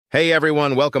Hey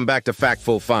everyone, welcome back to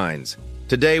Factful Finds.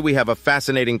 Today we have a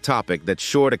fascinating topic that's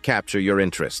sure to capture your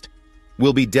interest.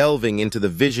 We'll be delving into the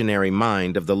visionary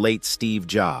mind of the late Steve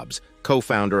Jobs,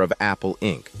 co-founder of Apple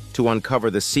Inc., to uncover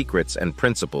the secrets and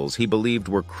principles he believed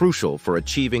were crucial for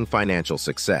achieving financial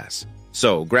success.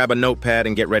 So, grab a notepad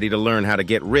and get ready to learn how to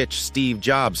get rich Steve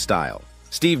Jobs style.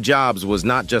 Steve Jobs was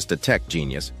not just a tech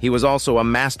genius, he was also a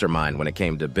mastermind when it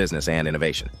came to business and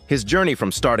innovation. His journey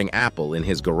from starting Apple in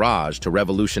his garage to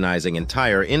revolutionizing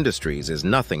entire industries is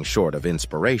nothing short of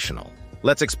inspirational.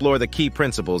 Let's explore the key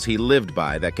principles he lived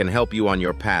by that can help you on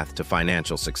your path to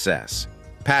financial success.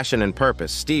 Passion and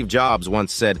purpose. Steve Jobs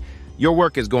once said, "Your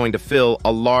work is going to fill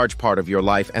a large part of your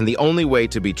life, and the only way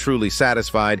to be truly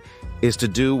satisfied is to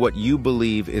do what you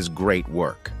believe is great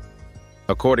work."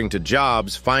 According to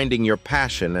Jobs, finding your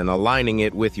passion and aligning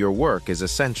it with your work is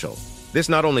essential. This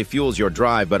not only fuels your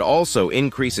drive, but also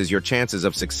increases your chances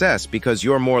of success because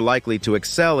you're more likely to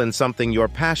excel in something you're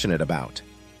passionate about.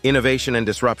 Innovation and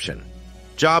disruption.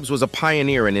 Jobs was a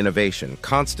pioneer in innovation,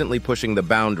 constantly pushing the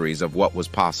boundaries of what was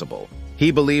possible.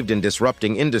 He believed in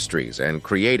disrupting industries and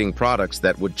creating products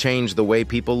that would change the way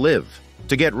people live.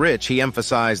 To get rich, he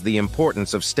emphasized the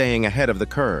importance of staying ahead of the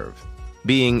curve,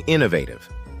 being innovative,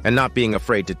 and not being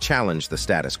afraid to challenge the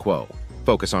status quo.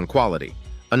 Focus on quality.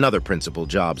 Another principle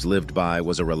Jobs lived by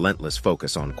was a relentless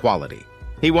focus on quality.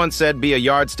 He once said, "Be a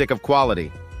yardstick of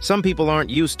quality." Some people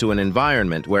aren't used to an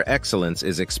environment where excellence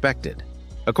is expected.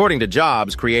 According to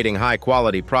Jobs, creating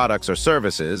high-quality products or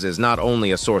services is not only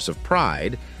a source of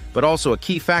pride, but also a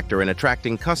key factor in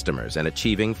attracting customers and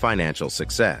achieving financial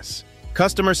success.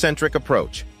 Customer-centric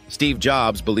approach. Steve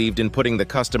Jobs believed in putting the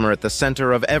customer at the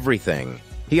center of everything.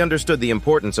 He understood the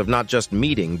importance of not just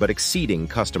meeting but exceeding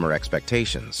customer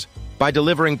expectations. By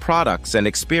delivering products and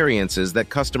experiences that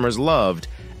customers loved,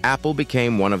 Apple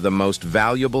became one of the most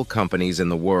valuable companies in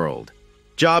the world.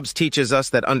 Jobs teaches us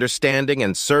that understanding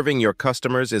and serving your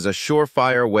customers is a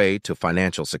surefire way to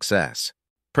financial success.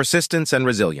 Persistence and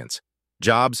resilience.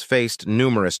 Jobs faced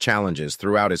numerous challenges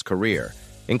throughout his career,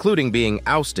 including being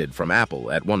ousted from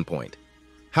Apple at one point.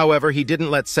 However, he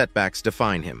didn't let setbacks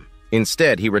define him.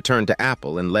 Instead, he returned to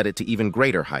Apple and led it to even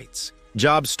greater heights.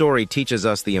 Jobs' story teaches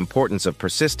us the importance of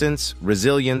persistence,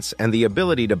 resilience, and the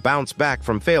ability to bounce back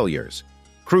from failures,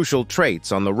 crucial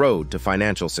traits on the road to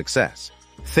financial success.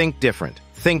 Think different.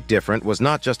 Think different was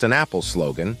not just an Apple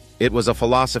slogan, it was a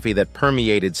philosophy that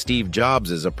permeated Steve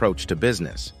Jobs' approach to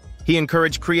business. He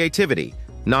encouraged creativity,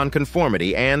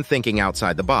 nonconformity, and thinking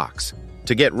outside the box.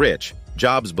 To get rich,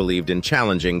 Jobs believed in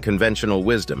challenging conventional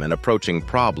wisdom and approaching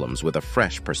problems with a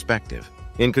fresh perspective.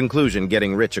 In conclusion,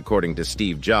 getting rich according to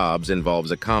Steve Jobs involves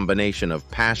a combination of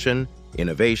passion,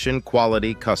 innovation,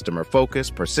 quality, customer focus,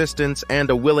 persistence, and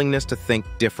a willingness to think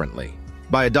differently.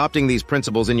 By adopting these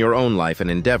principles in your own life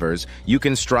and endeavors, you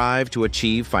can strive to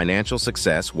achieve financial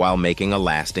success while making a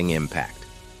lasting impact.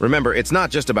 Remember, it's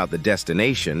not just about the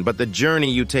destination, but the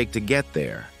journey you take to get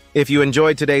there. If you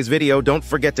enjoyed today's video, don't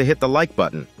forget to hit the like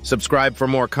button, subscribe for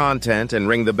more content, and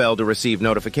ring the bell to receive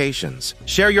notifications.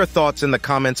 Share your thoughts in the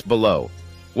comments below.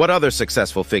 What other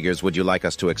successful figures would you like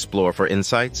us to explore for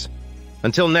insights?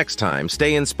 Until next time,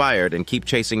 stay inspired and keep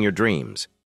chasing your dreams.